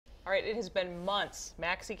All right, it has been months.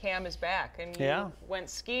 MaxiCam is back, and you Yeah. went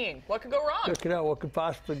skiing. What could go wrong? Check it out. What could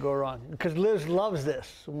possibly go wrong? Because Liz loves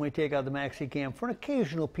this when we take out the MaxiCam. For an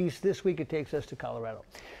occasional piece, this week it takes us to Colorado,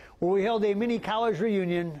 where we held a mini college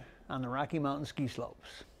reunion on the Rocky Mountain ski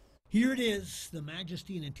slopes. Here it is, the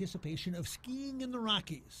majesty and anticipation of skiing in the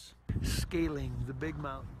Rockies. Scaling the big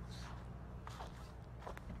mountains.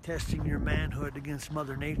 Testing your manhood against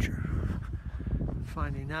Mother Nature.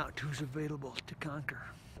 Finding out who's available to conquer.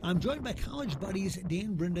 I'm joined by college buddies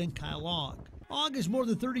Dan, Brenda, and Kyle Ogg. Ogg is more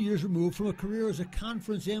than 30 years removed from a career as a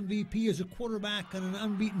conference MVP as a quarterback on an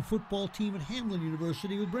unbeaten football team at Hamline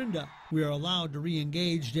University with Brenda. We are allowed to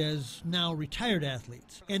re-engage as now retired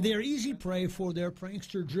athletes, and they are easy prey for their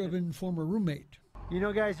prankster-driven former roommate. You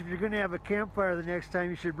know, guys, if you're going to have a campfire the next time,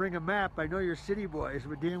 you should bring a map. I know you're city boys,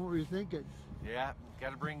 but Dan, what were you thinking? Yeah,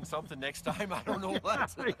 got to bring something next time. I don't know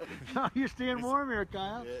what. No, you're staying warm here,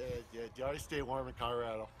 Kyle. Yeah, you always stay warm in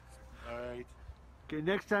Colorado. All right. Okay,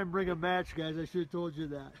 next time bring a match, guys. I should have told you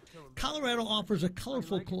that. Colorado offers a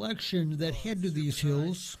colorful collection that head to these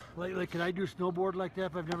hills. Lately, can I do snowboard like that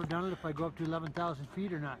if I've never done it, if I go up to 11,000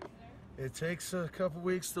 feet or not? It takes a couple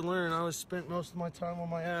weeks to learn. I spent most of my time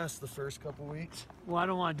on my ass the first couple weeks. Well, I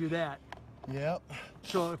don't want to do that. Yep.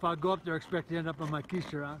 So if I go up there, expect to end up on my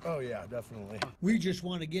keister, huh? Oh, yeah, definitely. We just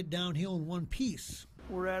want to get downhill in one piece.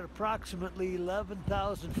 We're at approximately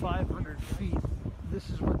 11,500 feet. This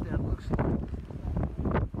is what that looks like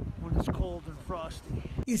when it's cold and frosty.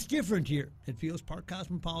 It's different here. It feels part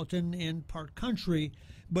cosmopolitan and part country,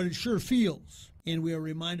 but it sure feels. And we are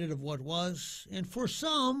reminded of what was, and for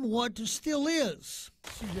some, what still is.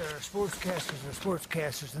 See, there are sportscasters that are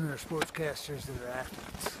sportscasters, and there are sportscasters that are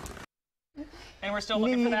athletes. And we're still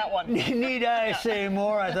looking for that one. Need I say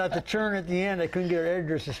more? I thought the turn at the end, I couldn't get our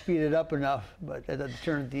editors to speed it up enough, but I thought the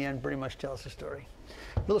turn at the end pretty much tells the story.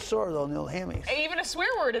 A little sore though in the old hammies. Even a swear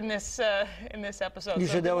word in this episode. You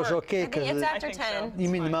said that was okay because because it's after 10. You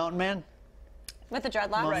mean the mountain man? With the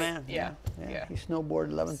dreadlocks? Right. Man. Yeah. He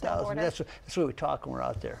snowboarded 11,000. That's what we talk when we're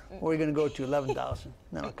out there. Where are you going to go to? 11,000.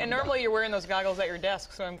 And normally you're wearing those goggles at your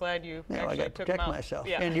desk, so I'm glad you I actually got to took protect them out. myself.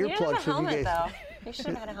 Yeah. And You didn't earplugs have a for you helmet, guys. though. You should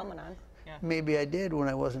have had a helmet on. Yeah. Maybe I did when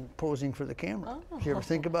I wasn't posing for the camera. Oh. Did you ever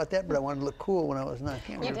think about that? But I wanted to look cool when I was not on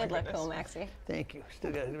camera. You did look cool, Maxie. Thank you.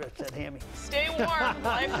 Still got to rest that hammy. Stay warm.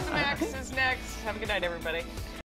 Life to the Max is next. Have a good night, everybody.